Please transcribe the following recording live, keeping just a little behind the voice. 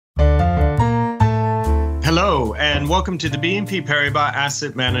Hello, and welcome to the BNP Paribas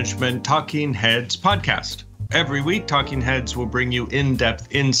Asset Management Talking Heads podcast. Every week, Talking Heads will bring you in-depth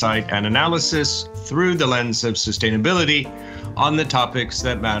insight and analysis through the lens of sustainability on the topics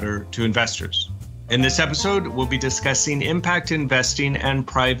that matter to investors. In this episode, we'll be discussing impact investing and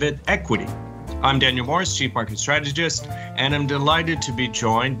private equity. I'm Daniel Morris, Chief Market Strategist, and I'm delighted to be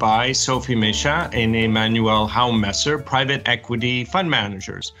joined by Sophie Méchat and Emmanuel Haumesser, Private Equity Fund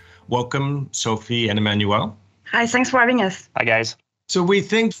Managers. Welcome, Sophie and Emmanuel. Hi, thanks for having us. Hi, guys. So we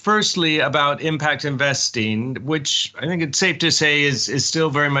think firstly about impact investing, which I think it's safe to say is still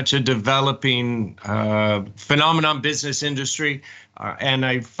very much a developing phenomenon, business industry. And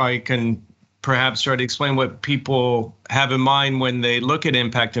if I can perhaps try to explain what people have in mind when they look at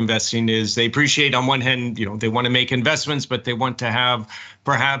impact investing is they appreciate on one hand, they want to make investments, but they want to have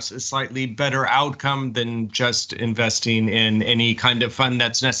perhaps a slightly better outcome than just investing in any kind of fund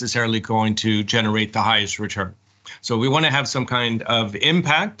that's necessarily going to generate the highest return. So we want to have some kind of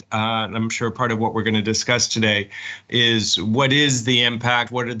impact. And I'm sure part of what we're going to discuss today is what is the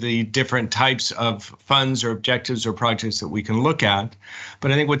impact? What are the different types of funds or objectives or projects that we can look at?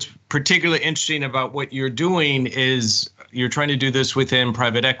 But I think what's particularly interesting about what you're doing is you're trying to do this within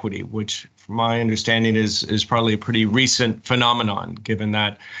private equity, which from my understanding is probably a pretty recent phenomenon, given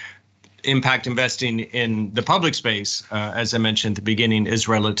that impact investing in the public space, as I mentioned at the beginning, is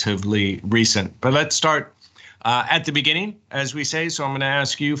relatively recent. But let's start at the beginning, as we say. So I'm going to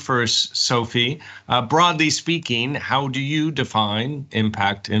ask you first, Sophie. Broadly speaking, how do you define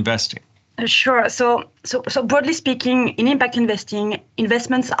impact investing? Sure. So broadly speaking, in impact investing,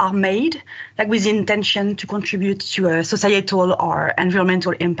 investments are made with the intention to contribute to a societal or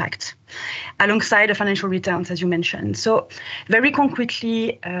environmental impact, alongside the financial returns, as you mentioned. So very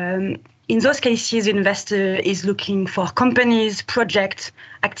concretely, in those cases, the investor is looking for companies, projects,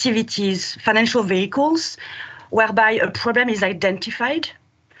 activities, financial vehicles, whereby a problem is identified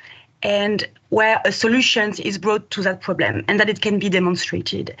and where a solution is brought to that problem and that it can be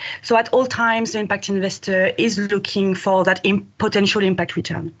demonstrated. So at all times, the impact investor is looking for that potential impact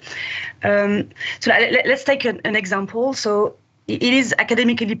return. Let's take an example. So it is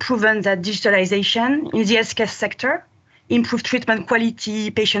academically proven that digitalization in the healthcare sector improve treatment quality,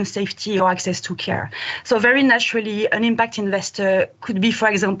 patient safety, or access to care. So very naturally, an impact investor could be, for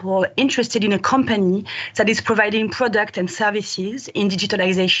example, interested in a company that is providing product and services in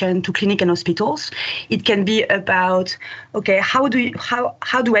digitalization to clinic and hospitals. It can be about, okay, how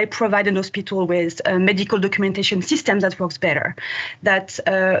do I provide an hospital with a medical documentation system that works better, that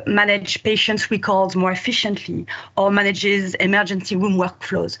manage patients' records more efficiently, or manages emergency room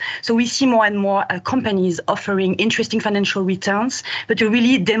workflows. So we see more and more companies offering interesting financial returns, but a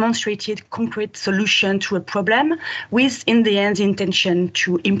really demonstrated concrete solution to a problem with, in the end, the intention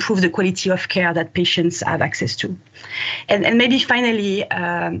to improve the quality of care that patients have access to. And maybe finally,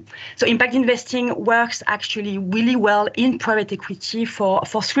 so impact investing works actually really well in private equity for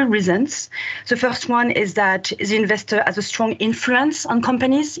three reasons. The first one is that the investor has a strong influence on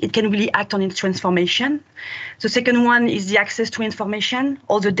companies. It can really act on its transformation. The second one is the access to information,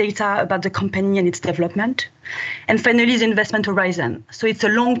 all the data about the company and its development. And finally, the investment horizon. So it's a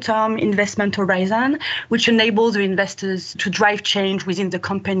long-term investment horizon, which enables the investors to drive change within the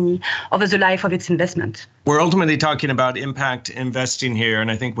company over the life of its investment. We're ultimately talking about impact investing here. And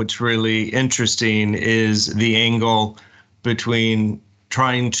I think what's really interesting is the angle between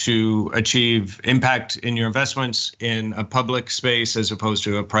trying to achieve impact in your investments in a public space as opposed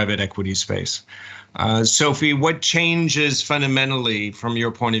to a private equity space. Sophie, what changes fundamentally from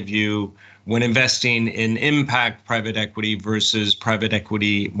your point of view when investing in impact private equity versus private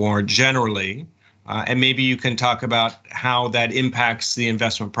equity more generally? And maybe you can talk about how that impacts the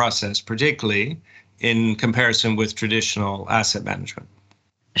investment process, particularly in comparison with traditional asset management.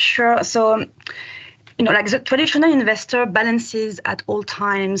 Sure. So, the traditional investor balances at all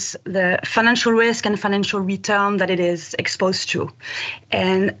times the financial risk and financial return that it is exposed to.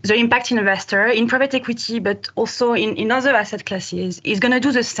 And the impact investor in private equity, but also in other asset classes, is going to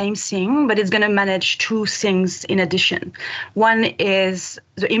do the same thing, but it's going to manage two things in addition. One is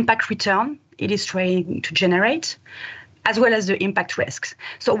the impact return it is trying to generate, as well as the impact risks.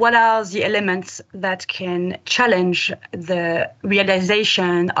 So what are the elements that can challenge the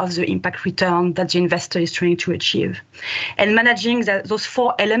realization of the impact return that the investor is trying to achieve? And managing those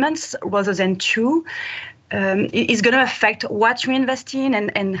four elements rather than two is going to affect what you invest in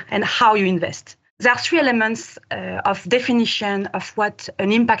and how you invest. There are three elements of definition of what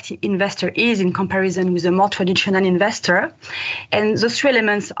an impact investor is in comparison with a more traditional investor. And those three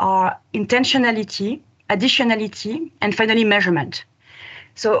elements are intentionality, additionality, and finally measurement.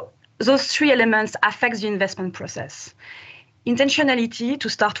 So those three elements affect the investment process. Intentionality, to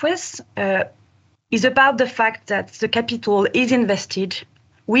start with, is about the fact that the capital is invested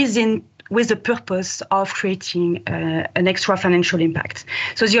with the purpose of creating an extra financial impact.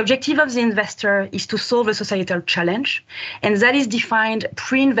 So the objective of the investor is to solve a societal challenge, and that is defined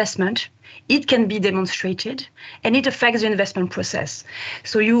pre-investment. It can be demonstrated, and it affects the investment process.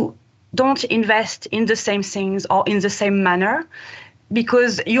 So you don't invest in the same things or in the same manner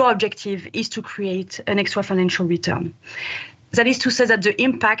because your objective is to create an extra financial return. That is to say that the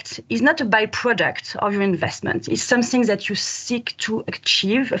impact is not a byproduct of your investment. It's something that you seek to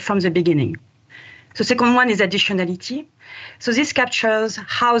achieve from the beginning. The second one is additionality. So this captures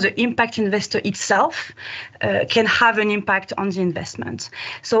how the impact investor itself can have an impact on the investment.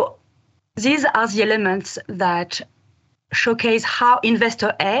 So these are the elements that showcase how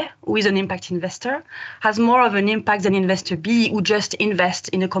investor A, who is an impact investor, has more of an impact than investor B, who just invests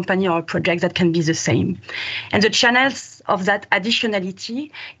in a company or a project that can be the same. And the channels of that additionality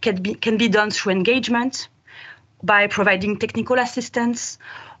can be done through engagement, by providing technical assistance,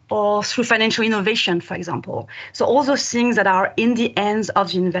 or through financial innovation, for example. So all those things that are in the hands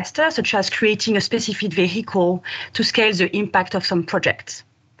of the investor, such as creating a specific vehicle to scale the impact of some projects.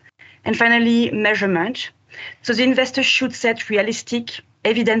 And finally, measurement. So the investor should set realistic,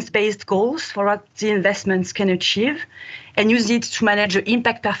 evidence-based goals for what the investments can achieve and use it to manage the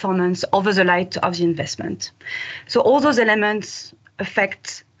impact performance over the life of the investment. So all those elements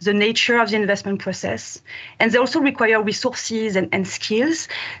affect the nature of the investment process, and they also require resources and skills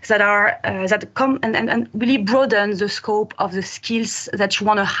that come and really broaden the scope of the skills that you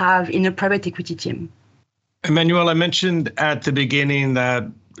want to have in a private equity team. Emmanuel, I mentioned at the beginning that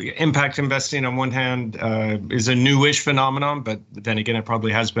impact investing on one hand is a newish phenomenon, but then again, it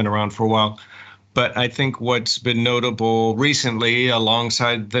probably has been around for a while. But I think what's been notable recently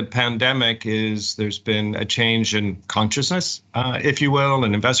alongside the pandemic is there's been a change in consciousness, if you will,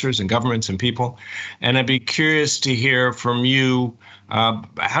 and investors and governments and people. And I'd be curious to hear from you,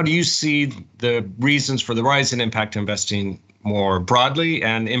 how do you see the reasons for the rise in impact investing more broadly?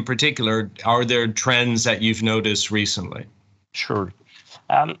 And in particular, are there trends that you've noticed recently? Sure.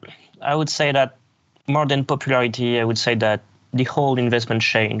 I would say that more than popularity, I would say that the whole investment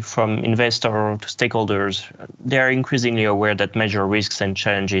chain, from investor to stakeholders, they are increasingly aware that major risks and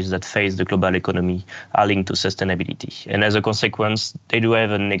challenges that face the global economy are linked to sustainability. And as a consequence, they do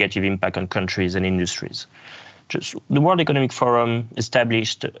have a negative impact on countries and industries. The World Economic Forum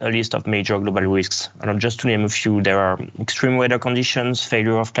established a list of major global risks. And just to name a few, there are extreme weather conditions,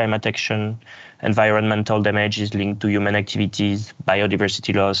 failure of climate action, environmental damages linked to human activities,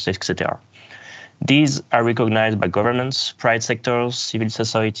 biodiversity loss, etc. These are recognized by governments, private sectors, civil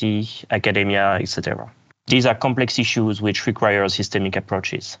society, academia, etc. These are complex issues which require systemic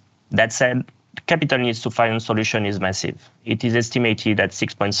approaches. That said, the capital needs to find a solution is massive. It is estimated at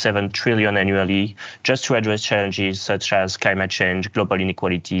 6.7 trillion annually just to address challenges such as climate change, global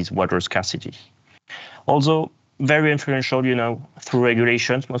inequalities, water scarcity. Also, very influential, through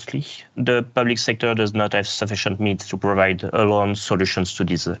regulations mostly, the public sector does not have sufficient means to provide alone solutions to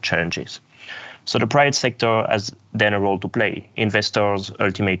these challenges. So the private sector has then a role to play. Investors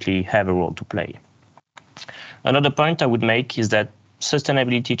ultimately have a role to play. Another point I would make is that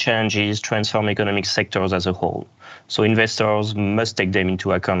sustainability challenges transform economic sectors as a whole. So investors must take them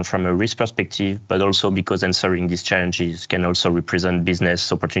into account from a risk perspective, but also because answering these challenges can also represent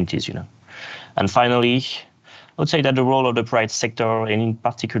business opportunities, And finally, I would say that the role of the private sector, and in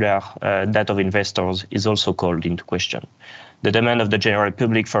particular that of investors, is also called into question. The demand of the general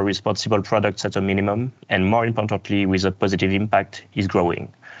public for responsible products at a minimum, and more importantly, with a positive impact, is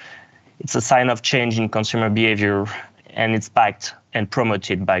growing. It's a sign of change in consumer behavior, and it's backed and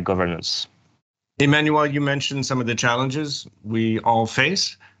promoted by governance. Emmanuel, you mentioned some of the challenges we all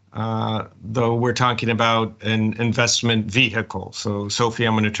face, though we're talking about an investment vehicle. So, Sophie,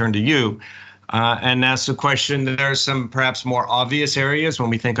 I'm going to turn to you and ask the question. There are some perhaps more obvious areas when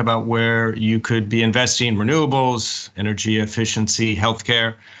we think about where you could be investing: renewables, energy efficiency,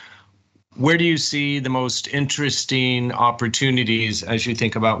 healthcare. Where do you see the most interesting opportunities as you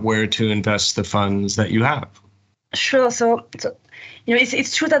think about where to invest the funds that you have? Sure. So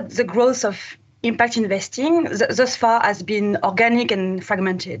it's true that the growth of impact investing thus far has been organic and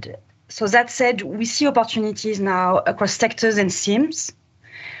fragmented. So that said, we see opportunities now across sectors and themes,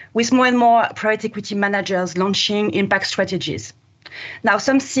 with more and more private equity managers launching impact strategies. Now,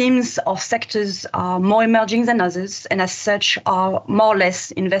 some themes or sectors are more emerging than others, and as such are more or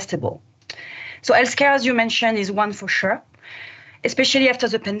less investable. So healthcare, as you mentioned, is one for sure. especially after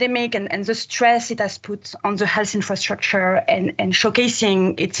the pandemic and the stress it has put on the health infrastructure and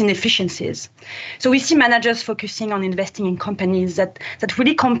showcasing its inefficiencies. So we see managers focusing on investing in companies that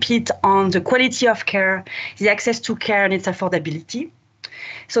really compete on the quality of care, the access to care, and its affordability.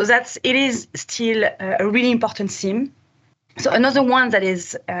 So it is still a really important theme. So another one that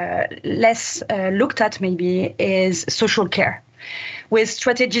is less looked at maybe is social care, with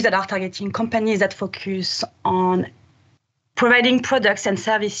strategies that are targeting companies that focus on providing products and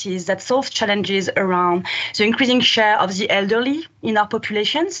services that solve challenges around the increasing share of the elderly in our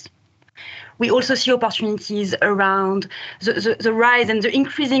populations. We also see opportunities around the rise and the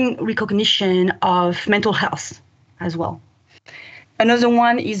increasing recognition of mental health as well. Another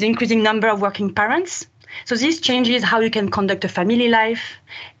one is the increasing number of working parents. So this changes how you can conduct a family life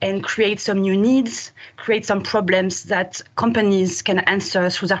and create some new needs, create some problems that companies can answer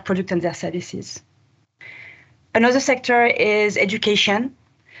through their product and their services. Another sector is education.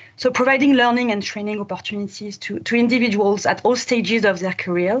 So providing learning and training opportunities to individuals at all stages of their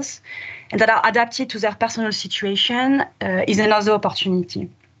careers and that are adapted to their personal situation is another opportunity.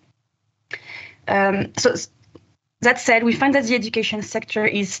 That said, we find that the education sector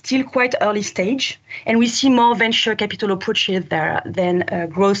is still quite early stage, and we see more venture capital approaches there than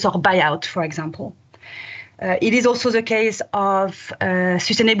growth or buyout, for example. It is also the case of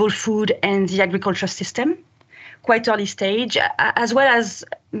sustainable food and the agriculture system, quite early stage, as well as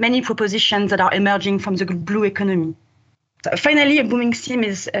many propositions that are emerging from the blue economy. Finally, a booming theme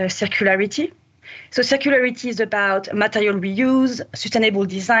is circularity. So circularity is about material reuse, sustainable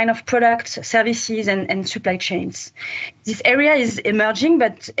design of products, services, and supply chains. This area is emerging,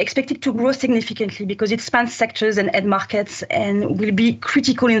 but expected to grow significantly because it spans sectors and end markets and will be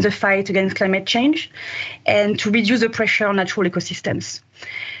critical in the fight against climate change and to reduce the pressure on natural ecosystems.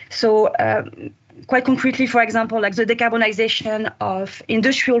 So quite concretely, for example, like the decarbonization of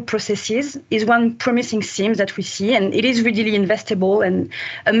industrial processes is one promising theme that we see, and it is readily investable and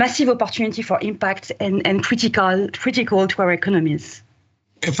a massive opportunity for impact and critical to our economies.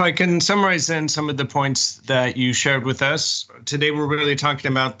 If I can summarize then some of the points that you shared with us, today we're really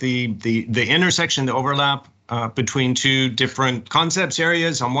talking about the intersection, the overlap between two different concepts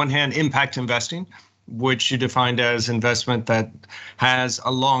areas. On one hand, impact investing, which you defined as investment that has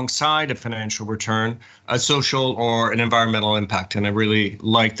alongside a financial return, a social or an environmental impact. And I really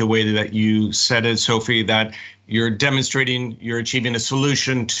like the way that you said it, Sophie, that you're demonstrating you're achieving a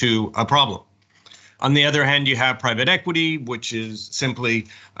solution to a problem. On the other hand, you have private equity, which is simply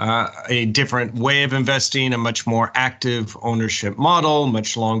a different way of investing, a much more active ownership model,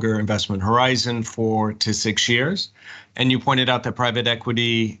 much longer investment horizon, 4 to 6 years. And you pointed out that private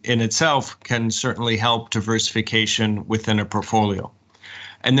equity in itself can certainly help diversification within a portfolio.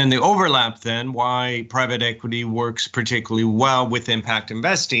 And then the overlap then, why private equity works particularly well with impact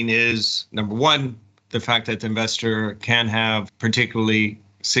investing is, number one, the fact that the investor can have particularly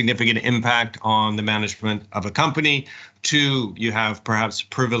significant impact on the management of a company. 2, you have perhaps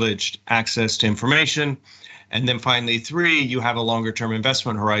privileged access to information. And then finally, 3, you have a longer term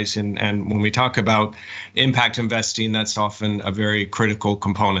investment horizon. And when we talk about impact investing, that's often a very critical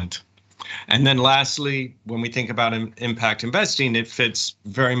component. And then lastly, when we think about impact investing, it fits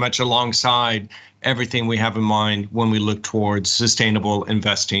very much alongside everything we have in mind when we look towards sustainable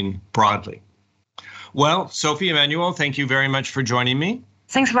investing broadly. Well, Sophie, Emmanuel, thank you very much for joining me.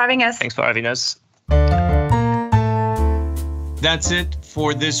 Thanks for having us. Thanks for having us. That's it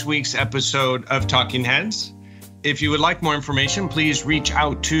for this week's episode of Talking Heads. If you would like more information, please reach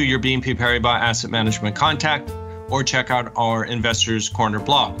out to your BNP Paribas Asset Management contact or check out our Investors Corner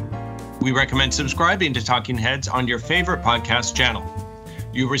blog. We recommend subscribing to Talking Heads on your favorite podcast channel.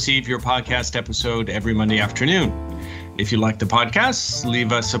 You receive your podcast episode every Monday afternoon. If you like the podcast,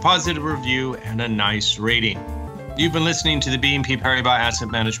 leave us a positive review and a nice rating. You've been listening to the BNP Paribas Asset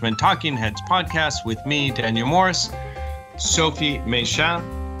Management Talking Heads podcast with me, Daniel Morris, Sophie Méchat,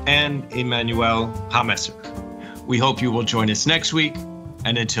 and Emmanuel Hamesser. We hope you will join us next week,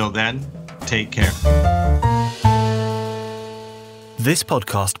 and until then, take care. This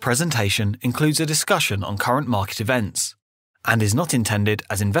podcast presentation includes a discussion on current market events and is not intended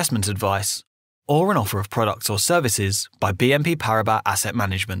as investment advice or an offer of products or services by BNP Paribas Asset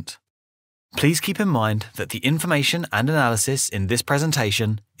Management. Please keep in mind that the information and analysis in this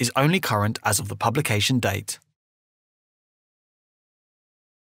presentation is only current as of the publication date.